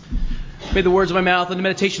May the words of my mouth and the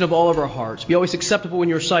meditation of all of our hearts be always acceptable in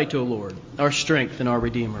your sight, O Lord, our strength and our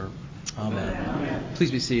Redeemer. Amen. Amen.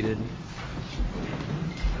 Please be seated.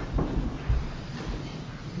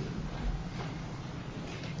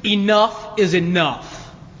 Enough is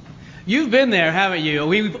enough. You've been there, haven't you?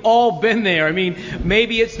 We've all been there. I mean,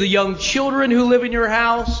 maybe it's the young children who live in your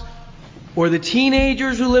house, or the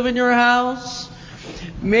teenagers who live in your house.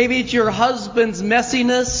 Maybe it's your husband's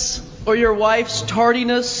messiness, or your wife's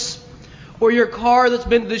tardiness, or your car that's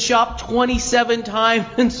been to the shop 27 times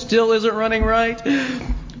and still isn't running right.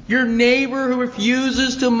 Your neighbor who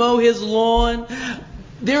refuses to mow his lawn.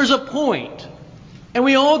 There's a point, and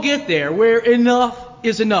we all get there, where enough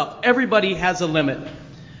is enough. Everybody has a limit.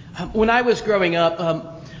 When I was growing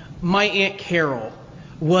up, my Aunt Carol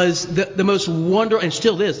was the most wonderful, and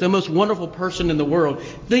still is, the most wonderful person in the world.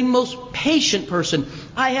 The most patient person.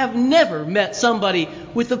 I have never met somebody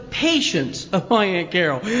with the patience of my Aunt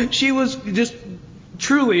Carol. She was just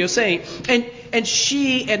truly a saint. And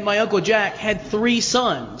she and my Uncle Jack had 3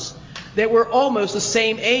 sons that were almost the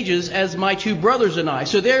same ages as my 2 brothers and I.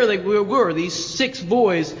 So there we were, these 6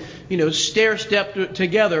 boys, stair-stepped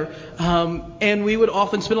together. And we would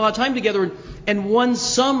often spend a lot of time together. And one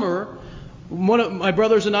summer, one of my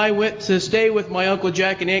brothers and I went to stay with my Uncle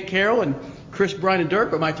Jack and Aunt Carol, and Chris, Brian, and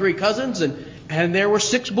Dirk were my 3 cousins, and there were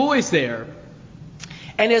 6 boys there.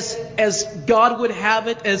 And as God would have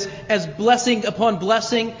it, as blessing upon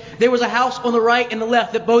blessing, there was a house on the right and the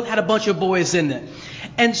left that both had a bunch of boys in it.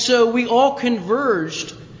 And so we all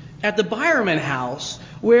converged at the Byerman house,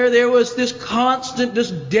 where there was this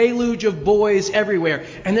deluge of boys everywhere.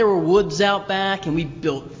 And there were woods out back, and we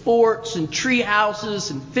built forts and tree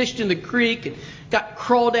houses and fished in the creek and got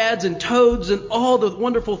crawdads and toads and all the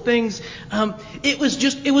wonderful things. It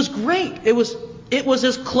was great. It was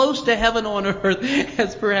as close to heaven on earth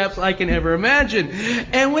as perhaps I can ever imagine.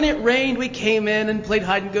 And when it rained, we came in and played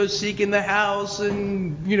hide and go seek in the house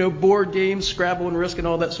and, board games, Scrabble and Risk and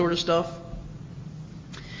all that sort of stuff.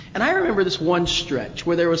 And I remember this one stretch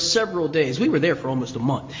where there were several days. We were there for almost a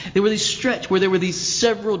month. There were these stretch where there were these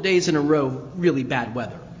several days in a row, really bad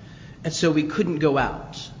weather. And so we couldn't go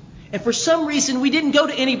out. And for some reason, we didn't go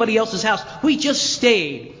to anybody else's house. We just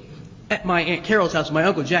stayed at my Aunt Carol's house. My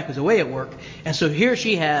Uncle Jack was away at work. And so here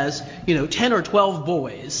she has, 10 or 12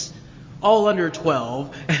 boys, all under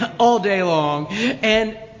 12, all day long.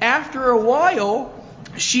 And after a while,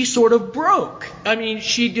 she sort of broke. I mean,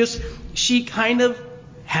 she kind of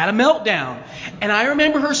had a meltdown. And I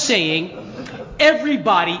remember her saying,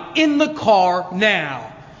 "Everybody in the car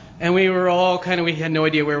now." And we were all we had no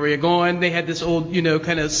idea where we were going. They had this old,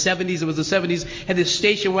 kind of 70s, it was the 70s, had this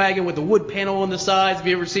station wagon with a wood panel on the sides. Have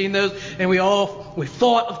you ever seen those? And we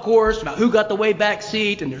fought, of course, about who got the way back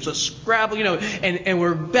seat. And there's a Scrabble, and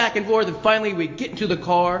we're back and forth. And finally we get into the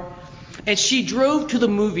car. And she drove to the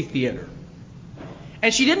movie theater.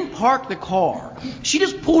 And she didn't park the car. She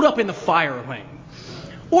just pulled up in the fire lane.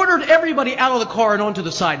 Ordered everybody out of the car and onto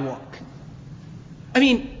the sidewalk. I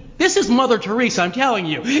mean, this is Mother Teresa, I'm telling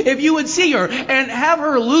you. If you would see her and have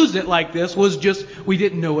her lose it like this was just, we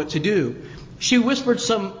didn't know what to do. She whispered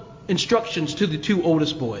some instructions to the 2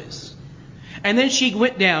 oldest boys. And then she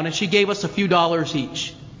went down and she gave us a few dollars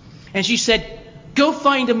each. And she said, "Go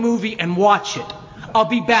find a movie and watch it. I'll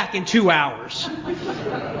be back in 2 hours."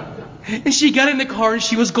 And she got in the car and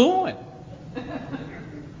she was gone.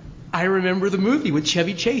 I remember the movie with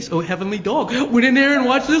Chevy Chase, Oh Heavenly Dog. Went in there and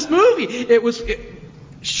watched this movie.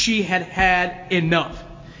 She had had enough.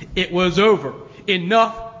 It was over.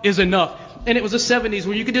 Enough is enough. And it was the 70s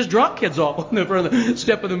where you could just drop kids off on the front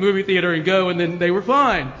step of the movie theater and go, and then they were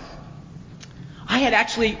fine. I had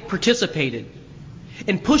actually participated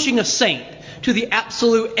in pushing a saint to the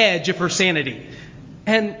absolute edge of her sanity.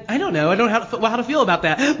 And I don't know how to feel about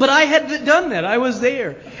that. But I had done that. I was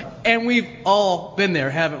there. And we've all been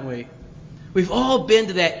there, haven't we? We've all been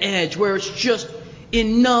to that edge where it's just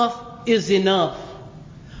enough is enough.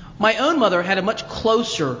 My own mother had a much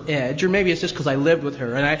closer edge, or maybe it's just because I lived with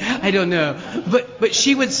her, and I don't know. But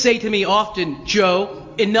she would say to me often, "Joe,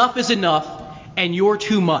 enough is enough, and you're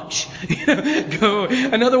too much."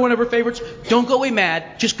 Another one of her favorites, "Don't go away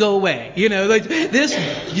mad, just go away." Like this,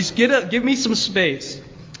 just give me some space.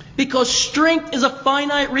 Because strength is a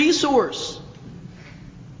finite resource.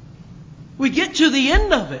 We get to the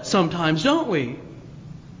end of it sometimes, don't we?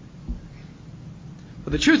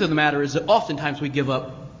 But the truth of the matter is that oftentimes we give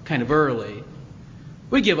up kind of early.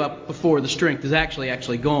 We give up before the strength is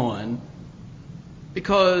actually gone.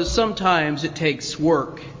 Because sometimes it takes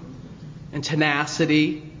work and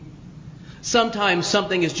tenacity. Sometimes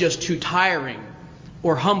something is just too tiring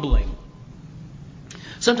or humbling.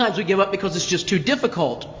 Sometimes we give up because it's just too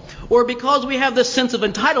difficult, or because we have this sense of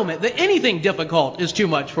entitlement that anything difficult is too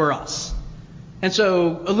much for us. And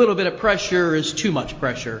so a little bit of pressure is too much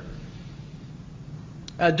pressure.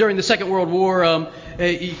 During the Second World War,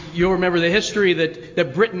 you'll remember the history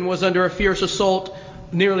that Britain was under a fierce assault,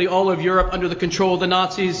 nearly all of Europe under the control of the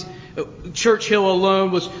Nazis. Churchill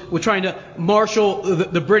alone was trying to marshal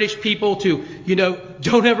the British people to,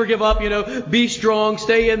 don't ever give up, be strong,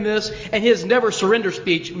 stay in this. And his never surrender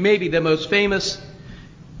speech may be the most famous.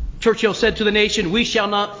 Churchill said to the nation, "We shall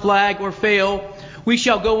not flag or fail. We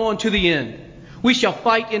shall go on to the end. We shall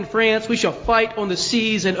fight in France. We shall fight on the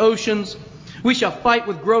seas and oceans. We shall fight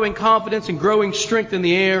with growing confidence and growing strength in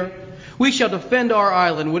the air. We shall defend our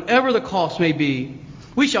island, whatever the cost may be.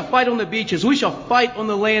 We shall fight on the beaches. We shall fight on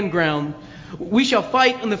the land ground. We shall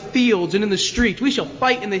fight in the fields and in the streets. We shall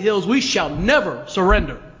fight in the hills. We shall never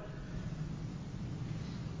surrender."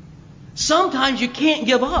 Sometimes you can't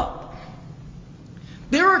give up.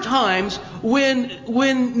 There are times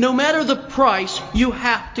when no matter the price, you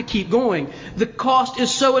have to keep going. The cost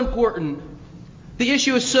is so important. The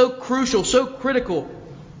issue is so crucial, so critical.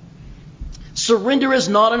 Surrender is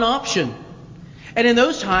not an option. And in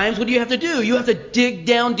those times, what do you have to do? You have to dig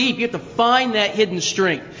down deep. You have to find that hidden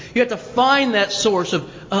strength. You have to find that source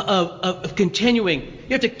of continuing. You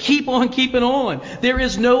have to keep on keeping on. There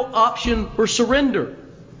is no option for surrender.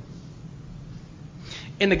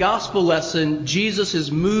 In the gospel lesson, Jesus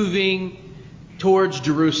is moving towards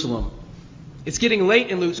Jerusalem. It's getting late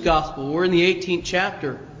in Luke's gospel. We're in the 18th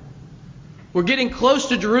chapter. We're getting close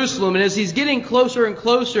to Jerusalem, and as he's getting closer and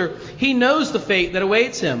closer, he knows the fate that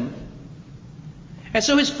awaits him. And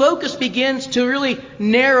so his focus begins to really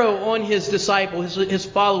narrow on his disciples, his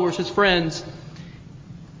followers, his friends.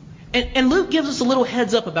 And Luke gives us a little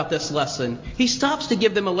heads up about this lesson. He stops to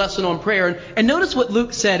give them a lesson on prayer. And notice what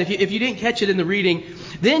Luke said, if you didn't catch it in the reading.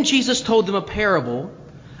 Then Jesus told them a parable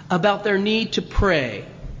about their need to pray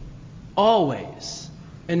always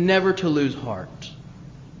and never to lose heart.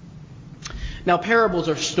 Now, parables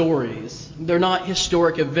are stories. They're not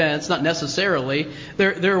historic events, not necessarily.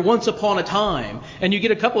 They're once upon a time. And you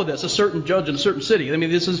get a couple of this, a certain judge in a certain city. I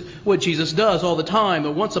mean, this is what Jesus does all the time,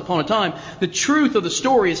 but once upon a time. The truth of the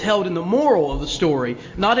story is held in the moral of the story,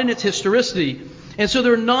 not in its historicity. And so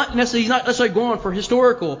he's not necessarily going for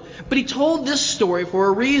historical, but he told this story for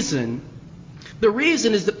a reason. The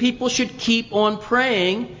reason is that people should keep on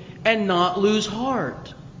praying and not lose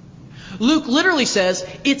heart. Luke literally says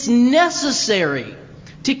it's necessary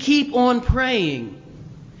to keep on praying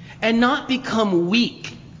and not become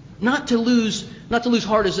weak. Not to lose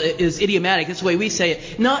heart is idiomatic. That's the way we say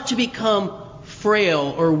it. Not to become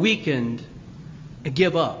frail or weakened and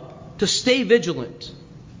give up. To stay vigilant.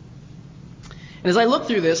 And as I look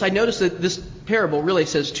through this, I notice that this parable really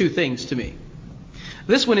says two things to me.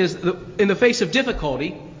 This one is, in the face of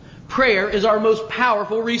difficulty, prayer is our most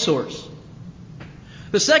powerful resource.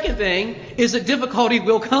 The second thing is that difficulty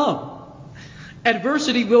will come.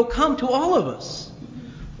 Adversity will come to all of us.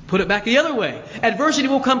 Put it back the other way. Adversity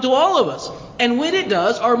will come to all of us. And when it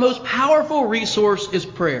does, our most powerful resource is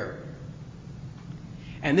prayer.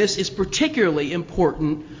 And this is particularly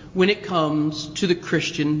important when it comes to the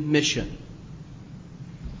Christian mission.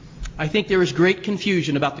 I think there is great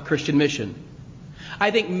confusion about the Christian mission.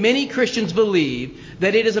 I think many Christians believe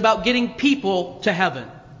that it is about getting people to heaven.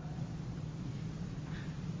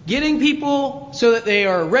 Getting people so that they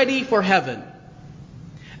are ready for heaven.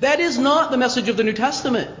 That is not the message of the New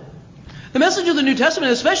Testament. The message of the New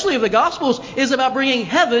Testament, especially of the Gospels, is about bringing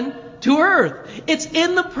heaven to earth. It's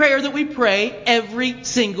in the prayer that we pray every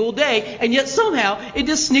single day. And yet somehow it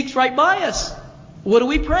just sneaks right by us. What do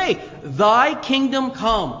we pray? Thy kingdom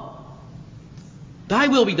come. Thy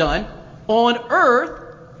will be done on earth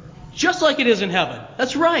just like it is in heaven.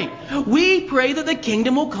 That's right. We pray that the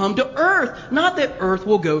kingdom will come to earth, not that earth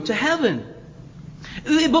will go to heaven.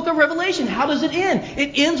 The book of Revelation, how does it end?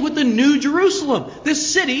 It ends with the New Jerusalem,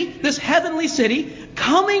 this city, this heavenly city,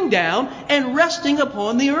 coming down and resting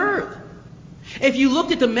upon the earth. If you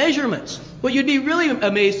looked at the measurements, what you'd be really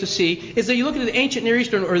amazed to see is that you look at the ancient Near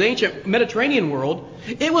Eastern or the ancient Mediterranean world,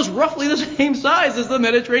 it was roughly the same size as the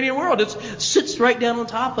Mediterranean world. It sits right down on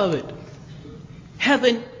top of it.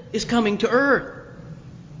 Heaven is coming to earth.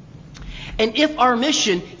 And if our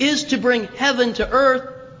mission is to bring heaven to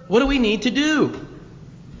earth, what do we need to do?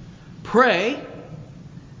 Pray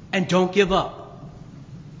and don't give up.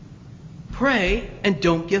 Pray and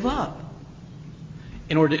don't give up.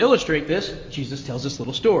 In order to illustrate this, Jesus tells this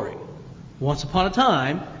little story. Once upon a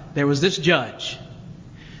time, there was this judge.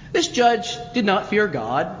 This judge did not fear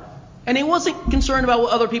God, and he wasn't concerned about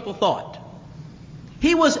what other people thought.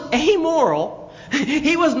 He was amoral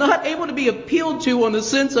He was not able to be appealed to on the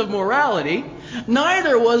sense of morality.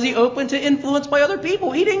 Neither was he open to influence by other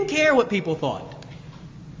people. He didn't care what people thought.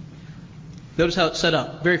 Notice how it's set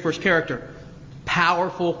up. Very first character.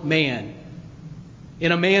 Powerful man.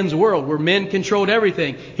 In a man's world where men controlled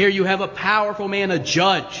everything, here you have a powerful man, a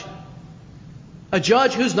judge. A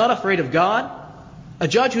judge who's not afraid of God. A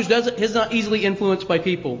judge who is not easily influenced by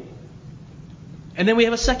people. And then we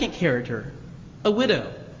have a second character, a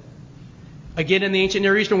widow. Again, in the ancient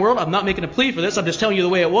Near Eastern world, I'm not making a plea for this, I'm just telling you the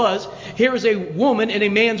way it was. Here is a woman in a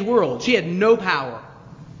man's world. She had no power.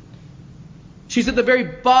 She's at the very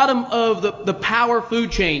bottom of the power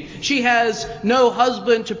food chain. She has no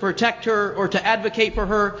husband to protect her or to advocate for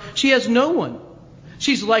her. She has no one.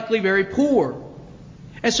 She's likely very poor.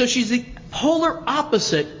 And so she's the polar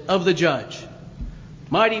opposite of the judge.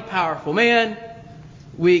 Mighty, powerful man,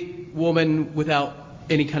 weak woman without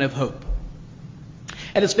any kind of hope.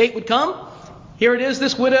 And as fate would come, here it is,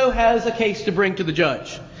 this widow has a case to bring to the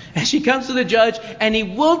judge. And she comes to the judge and he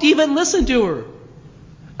won't even listen to her.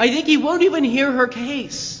 I think he won't even hear her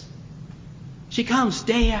case. She comes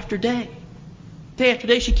day after day. Day after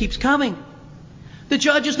day she keeps coming. The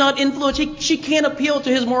judge is not influenced. She can't appeal to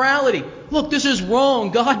his morality. Look, this is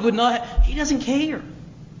wrong. God would not. He doesn't care.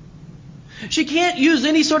 She can't use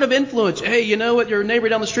any sort of influence. Hey, you know what your neighbor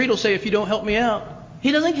down the street will say if you don't help me out.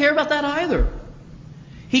 He doesn't care about that either.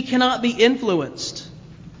 He cannot be influenced.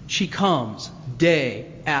 She comes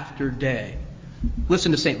day after day.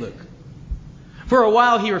 Listen to St. Luke. For a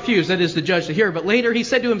while he refused, that is, the judge to hear, but later he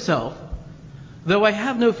said to himself, though I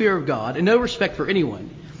have no fear of God and no respect for anyone,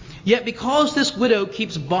 yet because this widow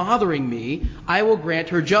keeps bothering me, I will grant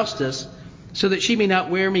her justice so that she may not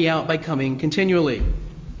wear me out by coming continually.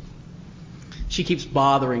 She keeps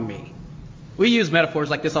bothering me. We use metaphors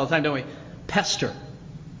like this all the time, don't we? Pester.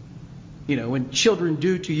 You know, when children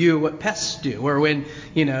do to you what pests do, or when,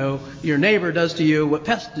 your neighbor does to you what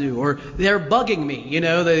pests do, or they're bugging me,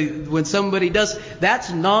 when somebody does,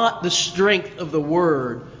 that's not the strength of the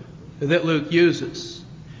word that Luke uses.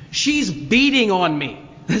 She's beating on me.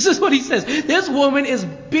 This is what he says. This woman is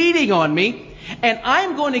beating on me, and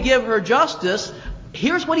I'm going to give her justice.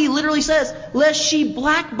 Here's what he literally says, lest she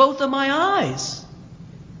black both of my eyes.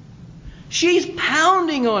 She's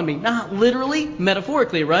pounding on me. Not literally,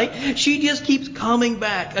 metaphorically, right? She just keeps coming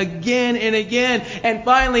back again and again. And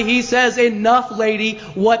finally he says, enough, lady,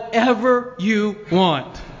 whatever you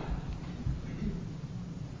want.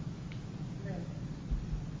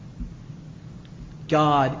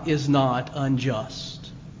 God is not unjust,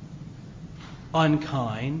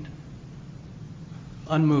 unkind,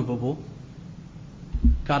 unmovable.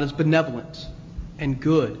 God is benevolent and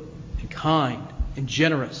good and kind and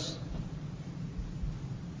generous.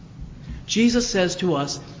 Jesus says to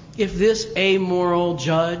us, if this amoral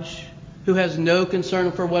judge who has no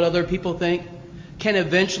concern for what other people think can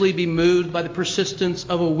eventually be moved by the persistence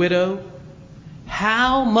of a widow,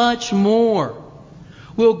 how much more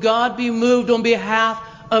will God be moved on behalf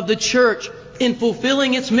of the church in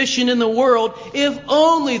fulfilling its mission in the world if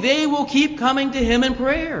only they will keep coming to Him in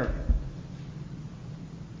prayer?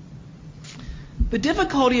 The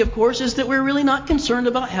difficulty, of course, is that we're really not concerned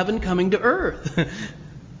about heaven coming to earth.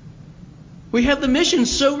 We have the mission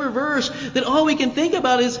so reversed that all we can think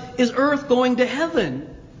about is earth going to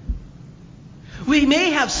heaven. We may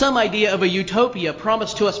have some idea of a utopia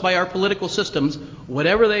promised to us by our political systems,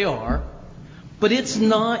 whatever they are, but it's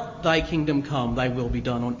not thy kingdom come, thy will be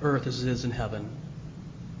done on earth as it is in heaven.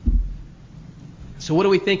 So what do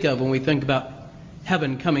we think of when we think about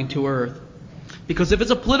heaven coming to earth? Because if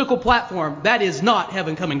it's a political platform, that is not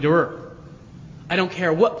heaven coming to earth. I don't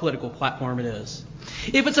care what political platform it is.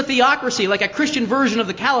 If it's a theocracy, like a Christian version of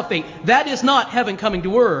the caliphate, that is not heaven coming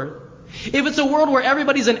to earth. If it's a world where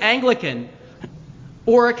everybody's an Anglican,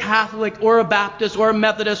 or a Catholic, or a Baptist, or a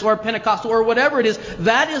Methodist, or a Pentecostal, or whatever it is,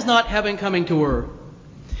 that is not heaven coming to earth.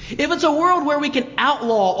 If it's a world where we can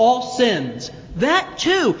outlaw all sins, that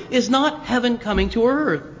too is not heaven coming to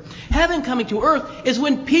earth. Heaven coming to earth is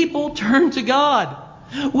when people turn to God,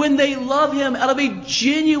 when they love Him out of a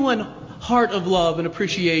genuine heart of love and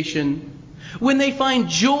appreciation, when they find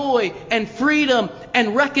joy and freedom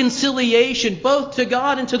and reconciliation both to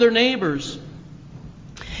God and to their neighbors.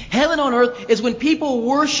 Heaven on earth is when people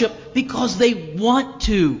worship because they want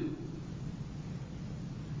to,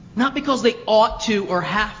 not because they ought to or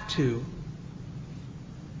have to.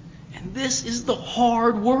 And this is the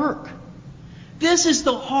hard work. This is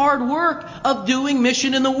the hard work of doing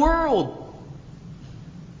mission in the world.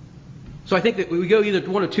 So I think that we go either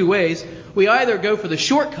one of two ways. We either go for the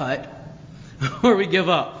shortcut or we give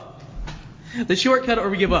up. The shortcut or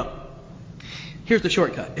we give up. Here's the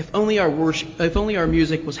shortcut. If only our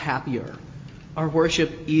music was happier, our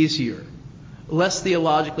worship easier, less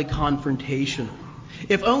theologically confrontational.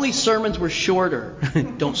 If only sermons were shorter,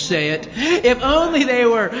 don't say it. If only they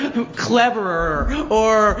were cleverer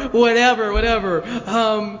or whatever,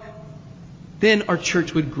 then our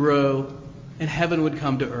church would grow and heaven would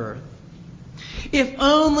come to earth. If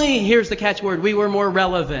only, here's the catchword, we were more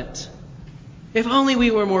relevant. If only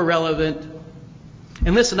we were more relevant.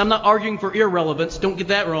 And listen, I'm not arguing for irrelevance, don't get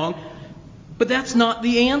that wrong, but that's not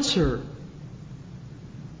the answer.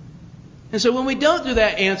 And so when we don't do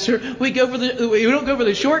that answer, we don't go for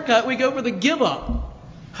the shortcut, we go for the give up.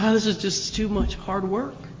 This is just too much hard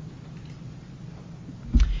work.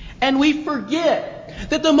 And we forget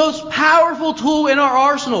that the most powerful tool in our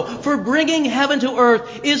arsenal for bringing heaven to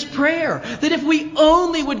earth is prayer. That if we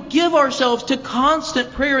only would give ourselves to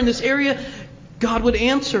constant prayer in this area, God would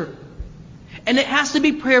answer. And it has to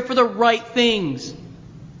be prayer for the right things.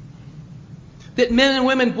 That men and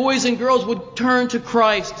women, boys and girls would turn to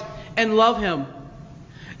Christ and love Him.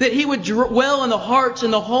 That He would dwell in the hearts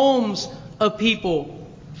and the homes of people.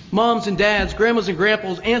 Moms and dads, grandmas and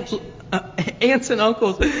grandpas, aunts and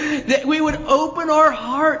uncles. That we would open our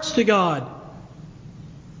hearts to God.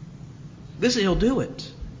 He'll do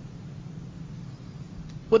it.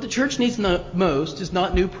 What the church needs most is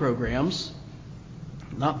not new programs,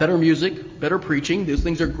 not better music, better preaching. Those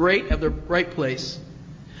things are great, have their right place.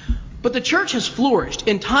 But the church has flourished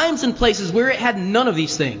in times and places where it had none of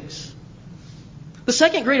these things. The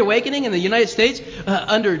Second Great Awakening in the United States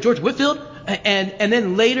under George Whitefield, and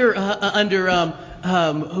then later under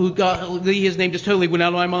his name just totally went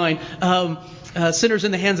out of my mind. Sinners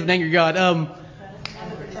in the Hands of an Angry God.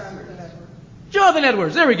 Jonathan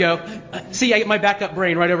Edwards. There we go. See, I get my backup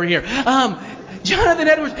brain right over here. Jonathan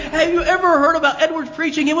Edwards. Have you ever heard about Edwards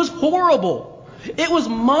preaching? It was horrible. It was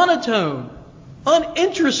monotone.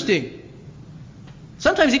 Uninteresting.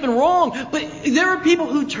 Sometimes even wrong. But there are people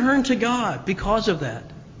who turn to God because of that.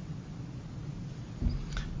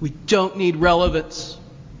 We don't need relevance.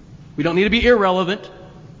 We don't need to be irrelevant.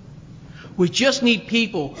 We just need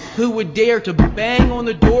people who would dare to bang on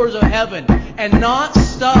the doors of heaven and not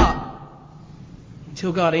stop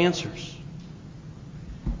until God answers.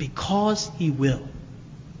 Because He will. In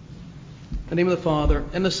the name of the Father,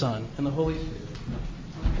 and the Son, and the Holy Spirit.